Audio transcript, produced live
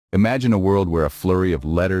Imagine a world where a flurry of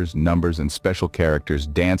letters, numbers, and special characters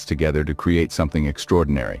dance together to create something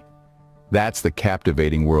extraordinary. That's the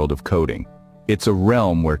captivating world of coding. It's a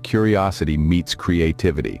realm where curiosity meets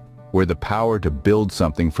creativity, where the power to build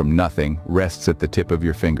something from nothing rests at the tip of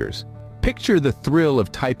your fingers. Picture the thrill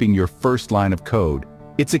of typing your first line of code.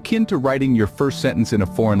 It's akin to writing your first sentence in a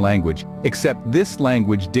foreign language, except this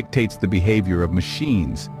language dictates the behavior of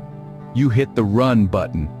machines. You hit the run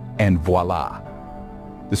button, and voila!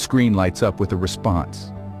 The screen lights up with a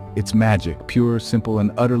response. It's magic, pure, simple,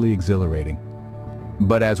 and utterly exhilarating.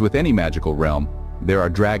 But as with any magical realm, there are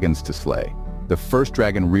dragons to slay. The first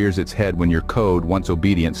dragon rears its head when your code, once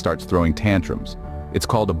obedient, starts throwing tantrums. It's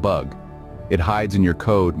called a bug. It hides in your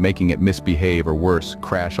code, making it misbehave or worse,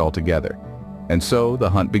 crash altogether. And so the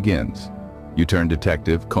hunt begins. You turn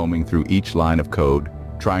detective, combing through each line of code,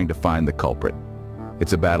 trying to find the culprit.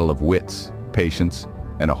 It's a battle of wits, patience,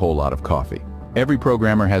 and a whole lot of coffee. Every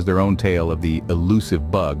programmer has their own tale of the elusive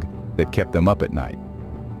bug that kept them up at night.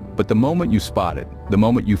 But the moment you spot it, the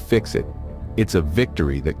moment you fix it, it's a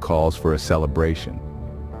victory that calls for a celebration.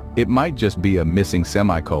 It might just be a missing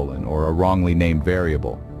semicolon or a wrongly named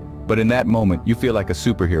variable, but in that moment you feel like a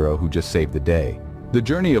superhero who just saved the day. The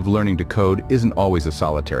journey of learning to code isn't always a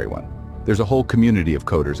solitary one. There's a whole community of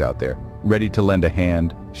coders out there, ready to lend a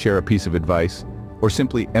hand, share a piece of advice, or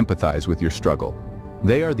simply empathize with your struggle.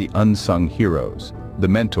 They are the unsung heroes, the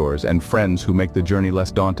mentors and friends who make the journey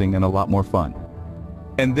less daunting and a lot more fun.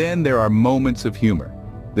 And then there are moments of humor.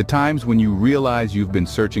 The times when you realize you've been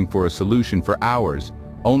searching for a solution for hours,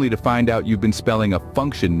 only to find out you've been spelling a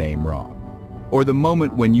function name wrong. Or the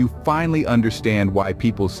moment when you finally understand why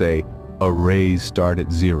people say, arrays start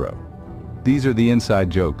at 0. These are the inside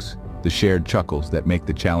jokes, the shared chuckles that make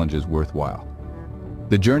the challenges worthwhile.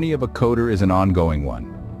 The journey of a coder is an ongoing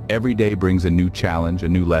one. Every day brings a new challenge, a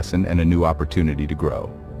new lesson, and a new opportunity to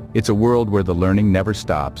grow. It's a world where the learning never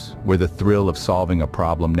stops, where the thrill of solving a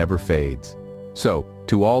problem never fades. So,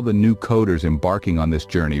 to all the new coders embarking on this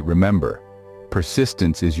journey, remember,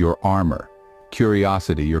 persistence is your armor,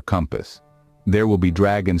 curiosity your compass. There will be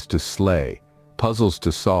dragons to slay, puzzles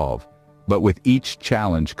to solve, but with each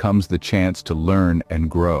challenge comes the chance to learn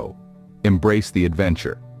and grow. Embrace the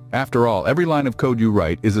adventure. After all, every line of code you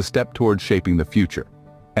write is a step towards shaping the future.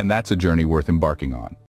 And that's a journey worth embarking on.